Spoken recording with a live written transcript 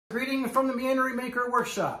Greeting from the Meandering Maker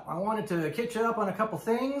workshop. I wanted to catch you up on a couple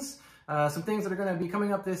things, some things that are going to be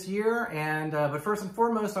coming up this year, and but first and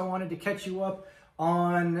foremost, I wanted to catch you up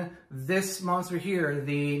on this monster here,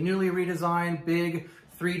 the newly redesigned big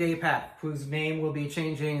 3-day pack, whose name will be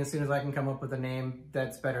changing as soon as I can come up with a name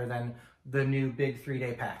that's better than the new big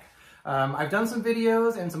 3-day pack. I've done some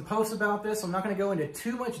videos and some posts about this, so I'm not going to go into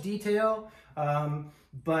too much detail,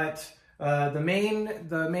 but the main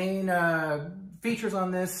features on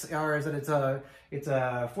this is that it's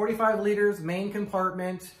a 45 liters main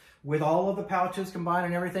compartment with all of the pouches combined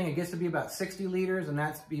and everything. It gets to be about 60 liters, and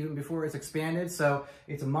that's even before it's expanded. So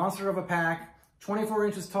it's a monster of a pack, 24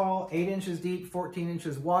 inches tall, 8 inches deep, 14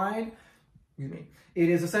 inches wide. It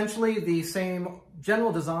is essentially the same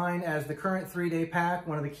general design as the current 3-day pack.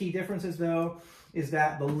 One of the key differences, though, is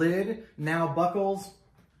that the lid now buckles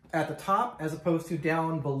at the top as opposed to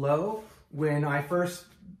down below. When I first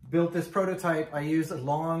built this prototype, I used a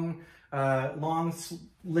long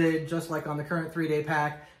lid, just like on the current 3-day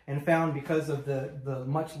pack, and found because of the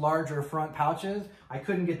much larger front pouches, I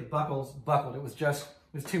couldn't get the buckles buckled. It was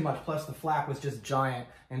too much, plus the flap was just giant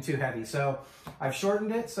and too heavy. So I've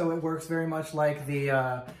shortened it so it works very much like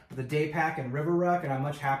the day pack and River Ruck, and I'm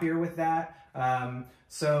much happier with that.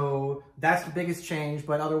 So that's the biggest change,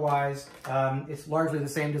 but otherwise it's largely the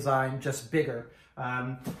same design, just bigger.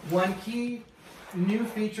 One key new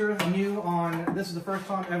feature, this is the first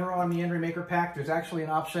time ever on Meandering Maker pack, there's actually an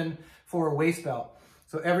option for a waist belt.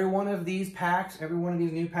 So every one of these packs, every one of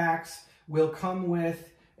these new packs will come with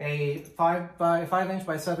a 5-inch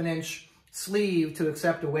by 7-inch sleeve to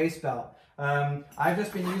accept a waist belt. I've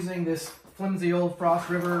just been using this flimsy old Frost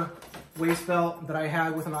River waist belt that I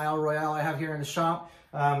had with an Isle Royale I have here in the shop.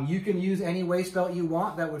 You can use any waist belt you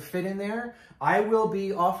want that would fit in there. I will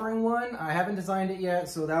be offering one. I haven't designed it yet,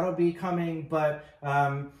 so that'll be coming, but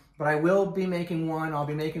I will be making one. I'll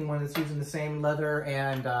be making one that's using the same leather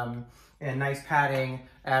and nice padding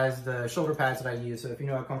as the shoulder pads that I use, so if you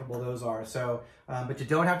know how comfortable those are. So, but you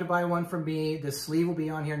don't have to buy one from me. The sleeve will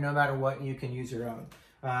be on here no matter what. You can use your own.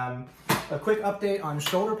 A quick update on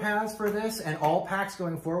shoulder pads for this and all packs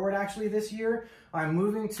going forward actually this year. I'm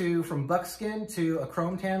moving from buckskin to a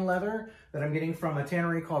chrome tan leather that I'm getting from a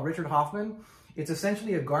tannery called Richard Hoffman. It's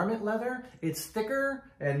essentially a garment leather. It's thicker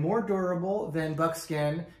and more durable than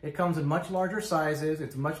buckskin. It comes in much larger sizes.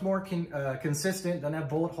 It's much more consistent, doesn't have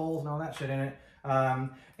bullet holes and all that shit in it.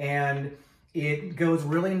 And it goes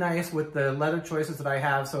really nice with the leather choices that I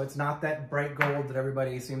have, so it's not that bright gold that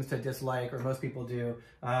everybody seems to dislike, or most people do.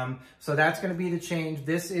 So that's going to be the change.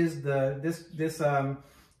 This is this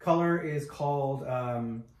color is called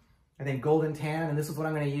I think golden tan, and this is what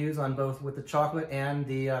I'm going to use on both with the chocolate and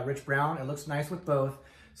the rich brown. It looks nice with both,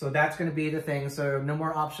 so that's going to be the thing. So no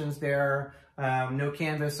more options there. No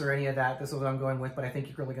canvas or any of that. This is what I'm going with, but I think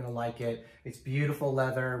you're really going to like it. It's beautiful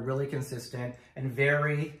leather, really consistent, and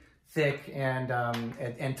very thick and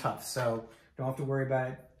tough. So don't have to worry about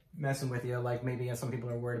it messing with you like maybe some people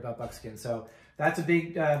are worried about buckskin. So that's a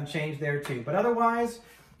big change there too. But otherwise,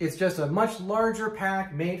 it's just a much larger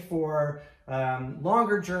pack made for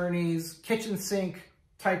longer journeys, kitchen sink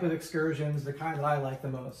type of excursions, the kind that I like the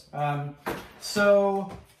most.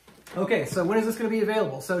 Okay, so when is this going to be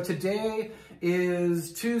available? So today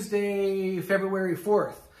is Tuesday, February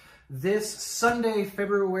 4th. This Sunday,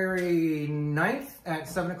 February 9th at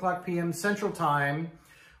 7 o'clock p.m. Central Time,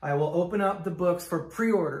 I will open up the books for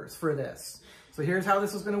pre-orders for this. So here's how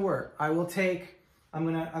this is going to work. I'm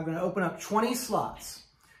going to open up 20 slots,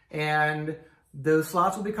 and those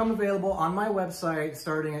slots will become available on my website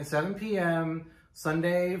starting at 7 p.m.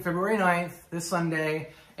 Sunday, February 9th, this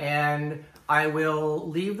Sunday, and I will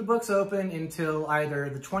leave the books open until either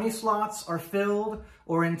the 20 slots are filled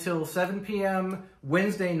or until 7 p.m.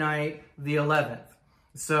 Wednesday night, the 11th.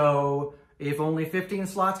 So if only 15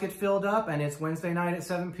 slots get filled up and it's Wednesday night at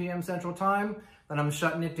 7 p.m. Central Time, then I'm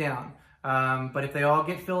shutting it down. But if they all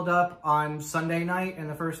get filled up on Sunday night in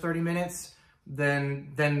the first 30 minutes,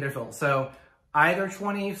 then they're filled. So either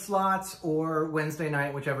 20 slots or Wednesday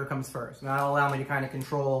night, whichever comes first. And that'll allow me to kind of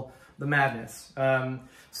control the madness.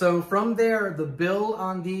 So from there, the build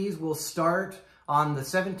on these will start on the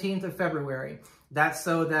 17th of February. That's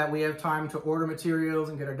so that we have time to order materials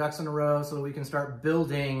and get our ducks in a row so that we can start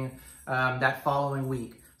building that following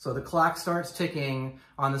week. So the clock starts ticking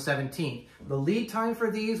on the 17th. The lead time for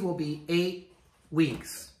these will be 8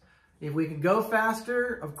 weeks. If we can go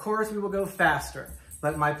faster, of course we will go faster.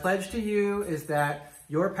 But my pledge to you is that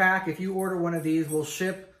your pack, if you order one of these, will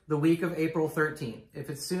ship the week of April 13th. If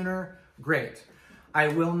it's sooner, great. I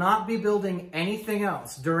will not be building anything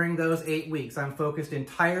else during those 8 weeks. I'm focused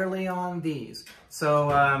entirely on these.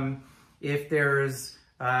 So if there's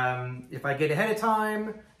If I get ahead of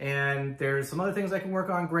time and there's some other things I can work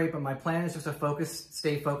on, great, but my plan is just to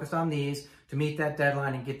stay focused on these to meet that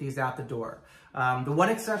deadline and get these out the door. The one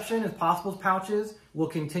exception is Possibles pouches will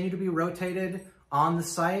continue to be rotated on the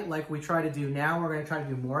site like we try to do now. We're going to try to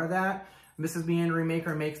do more of that. Mrs. Meandering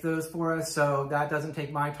Maker makes those for us, so that doesn't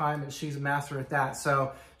take my time, and she's a master at that.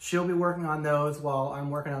 So she'll be working on those while I'm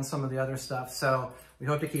working on some of the other stuff. So we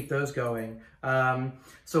hope to keep those going.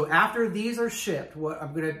 So after these are shipped,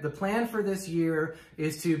 the plan for this year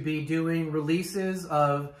is to be doing releases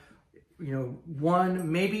of,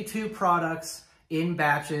 one, maybe two products in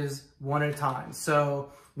batches, one at a time.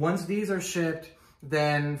 So once these are shipped,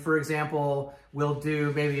 then, for example, we'll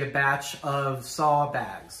do maybe a batch of saw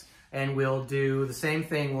bags. And we'll do the same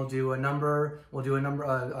thing. We'll do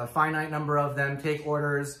a finite number of them, take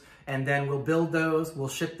orders, and then we'll build those, we'll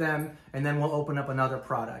ship them, and then we'll open up another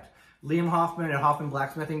product. Liam Hoffman at Hoffman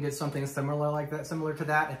Blacksmithing did something similar to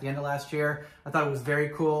that at the end of last year. I thought it was very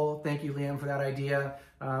cool. Thank you, Liam, for that idea.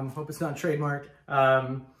 Hope it's not trademarked.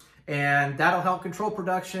 And that'll help control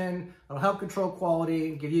production, it'll help control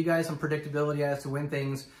quality, give you guys some predictability as to when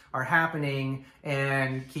things are happening,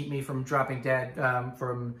 and keep me from dropping dead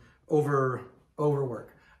from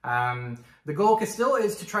overwork. The goal still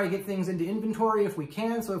is to try to get things into inventory if we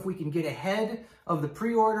can. So if we can get ahead of the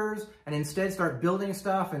pre-orders and instead start building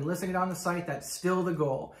stuff and listing it on the site, that's still the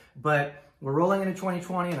goal. But we're rolling into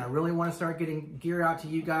 2020 and I really want to start getting gear out to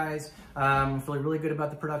you guys. I'm feeling really good about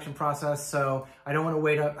the production process. So I don't want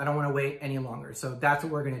to wait any longer. So that's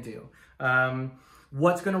what we're going to do.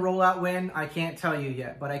 What's going to roll out when, I can't tell you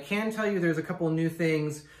yet, but I can tell you there's a couple of new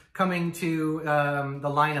things coming to the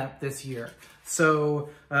lineup this year. So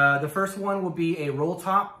the first one will be a roll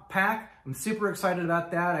top pack. I'm super excited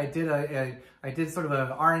about that. I did sort of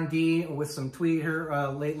an R&D with some tweed here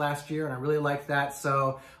late last year, and I really liked that.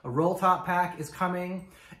 So a roll top pack is coming.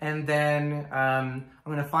 And then I'm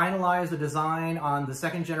going to finalize the design on the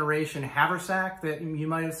second generation haversack that you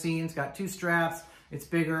might have seen. It's got two straps. It's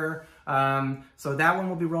bigger. So that one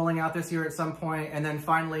will be rolling out this year at some point. And then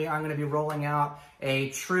finally, I'm going to be rolling out a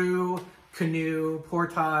true canoe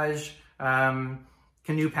portage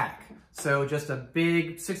canoe pack. So just a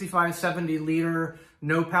big 65, 70 liter,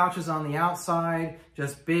 no pouches on the outside,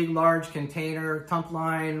 just big, large container, tump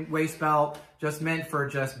line, waist belt, just meant for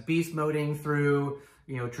just beast moding through,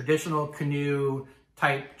 traditional canoe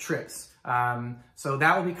type trips. So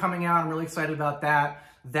that will be coming out. I'm really excited about that.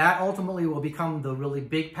 That ultimately will become the really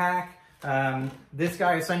big pack. This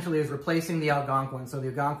guy essentially is replacing the Algonquin, so the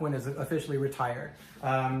Algonquin is officially retired.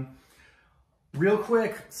 Real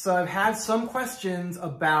quick, so I've had some questions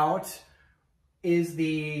about, is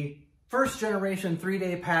the first generation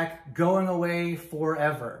 3-day pack going away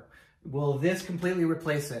forever? Will this completely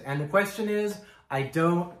replace it? And the question is, I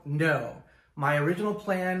don't know. My original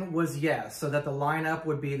plan was yes, so that the lineup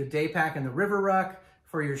would be the day pack and the river ruck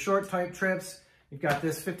for your short type trips. You've got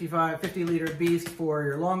this 50 liter beast for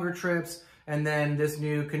your longer trips, and then this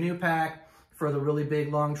new canoe pack for the really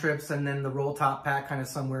big long trips, and then the roll top pack kind of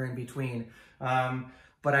somewhere in between.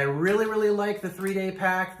 But I really, really like the 3-day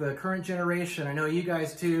pack, the current generation. I know you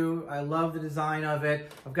guys too. I love the design of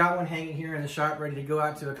it. I've got one hanging here in the shop ready to go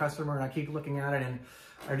out to a customer, and I keep looking at it, and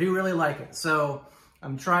I do really like it. So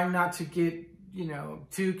I'm trying not to get,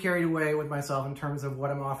 too carried away with myself in terms of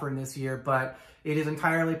what I'm offering this year, but it is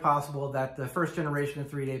entirely possible that the first generation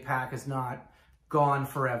of 3-day pack is not gone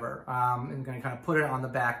forever. I'm going to kind of put it on the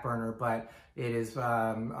back burner, but it is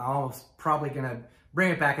almost probably going to bring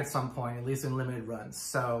it back at some point, at least in limited runs.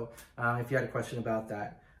 So if you had a question about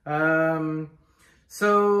that.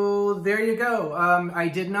 So there you go. I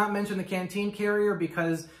did not mention the canteen carrier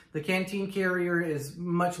because the canteen carrier is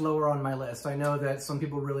much lower on my list. I know that some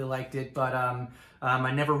people really liked it, but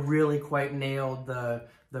I never really quite nailed the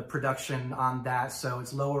production on that, so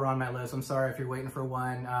it's lower on my list. I'm sorry if you're waiting for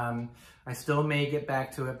one. I still may get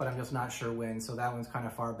back to it, but I'm just not sure when, so that one's kind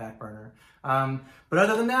of far back burner. But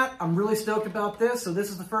other than that, I'm really stoked about this. So this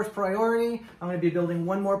is the first priority. I'm going to be building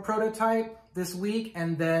one more prototype this week,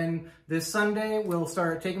 and then this Sunday we'll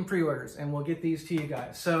start taking pre-orders, and we'll get these to you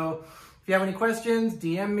guys. So if you have any questions,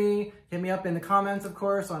 DM me, hit me up in the comments, of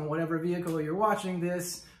course, on whatever vehicle you're watching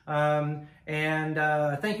this.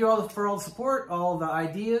 Thank you all for all the support, all the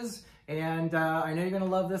ideas, and I know you're going to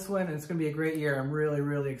love this one, and it's going to be a great year. I'm really,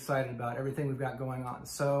 really excited about everything we've got going on.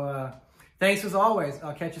 So thanks as always.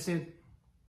 I'll catch you soon.